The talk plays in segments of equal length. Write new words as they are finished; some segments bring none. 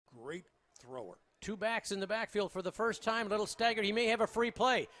thrower. Two backs in the backfield for the first time. Little staggered. He may have a free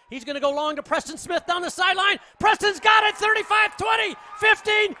play. He's going to go long to Preston Smith down the sideline. Preston's got it. 35, 20,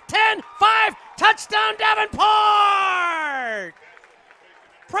 15, 10, 5. Touchdown, Davenport!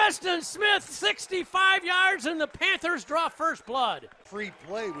 Preston Smith, 65 yards, and the Panthers draw first blood. Free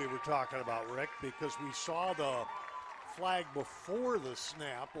play we were talking about, Rick, because we saw the flag before the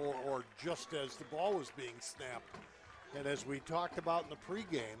snap or just as the ball was being snapped. And as we talked about in the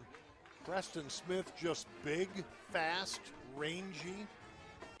pregame, Preston Smith just big, fast, rangy.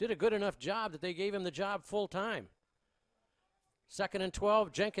 Did a good enough job that they gave him the job full time. 2nd and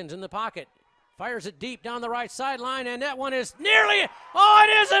 12, Jenkins in the pocket. Fires it deep down the right sideline, and that one is nearly,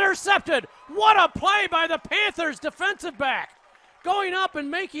 it is intercepted. What a play by the Panthers defensive back. Going up and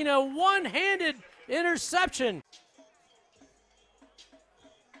making a one-handed interception.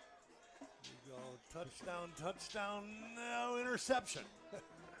 Go touchdown, no interception.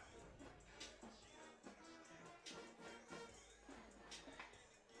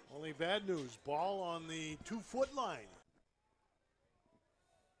 Only bad news, ball on the 2-foot line.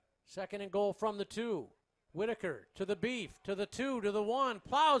 2nd and goal from the 2. Whitaker to the beef, to the 2, to the 1.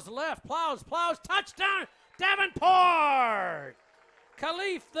 Plows left, plows. Touchdown, Davenport!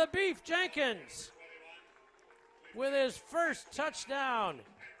 Khalif the Beef Jenkins with his first touchdown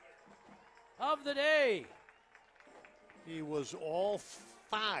of the day. He was all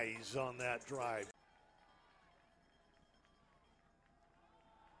thighs on that drive.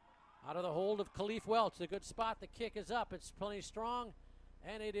 Out of the hold of Khalif Welch. A good spot. The kick is up. It's plenty strong,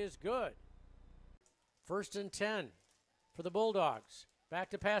 and it is good. 1st and 10 for the Bulldogs. Back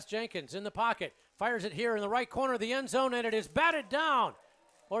to pass Jenkins in the pocket. Fires it here in the right corner of the end zone, and it is batted down.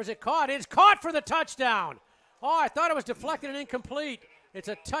 Or is it caught? It's caught for the touchdown. I thought it was deflected and incomplete. It's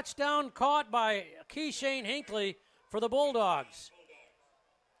a touchdown caught by Keishane Hinckley for the Bulldogs.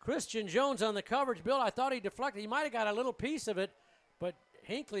 Christian Jones on the coverage. Bill, I thought he deflected. He might have got a little piece of it, but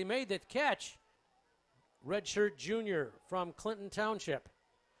Hinckley made the catch. Redshirt junior from Clinton Township.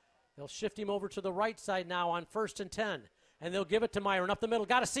 They'll shift him over to the right side now on 1st and 10. And they'll give it to Myron up the middle.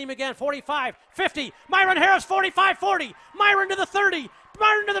 Got to see him again. 45, 50. Myron Harris, 45, 40. Myron to the 30.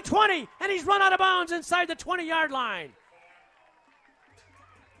 Myron to the 20. And he's run out of bounds inside the 20-yard line.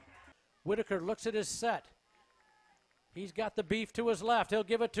 Whitaker looks at his set. He's got the beef to his left. He'll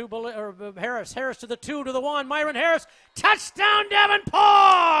give it to Harris. Harris to the 2, to the 1. Myron Harris. Touchdown,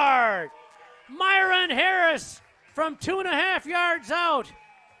 Davenport! Myron Harris from 2.5 yards out.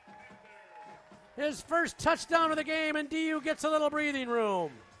 His first touchdown of the game, and DU gets a little breathing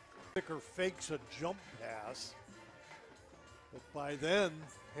room. Whitaker fakes a jump pass. But by then,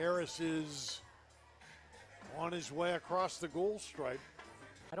 Harris is on his way across the goal stripe.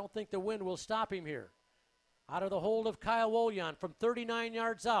 I don't think the wind will stop him here. Out of the hold of Kyle Woljan from 39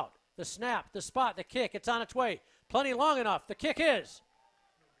 yards out. The snap, the spot, the kick, it's on its way. Plenty long enough. The kick is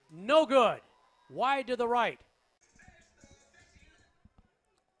no good. Wide to the right.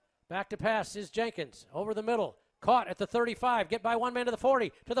 Back to pass is Jenkins. Over the middle. Caught at the 35. Get by one man to the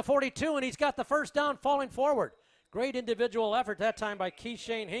 40. To the 42, and he's got the first down falling forward. Great individual effort that time by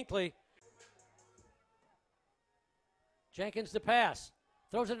Keishane Hinckley. Jenkins to pass.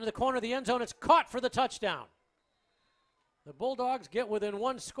 Throws it into the corner of the end zone. It's caught for the touchdown. The Bulldogs get within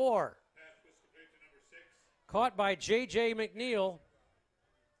one score. Caught by J.J. McNeil.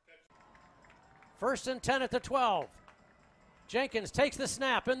 1st and 10 at the 12. Jenkins takes the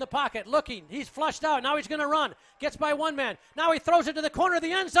snap in the pocket, looking. He's flushed out. Now he's going to run. Gets by one man. Now he throws it to the corner of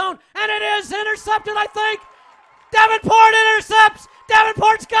the end zone, and it is intercepted, I think. Davenport intercepts.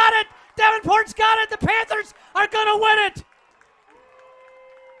 Davenport's got it. Davenport's got it. The Panthers are going to win it.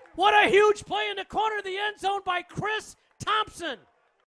 What a huge play in the corner of the end zone by Chris Thompson.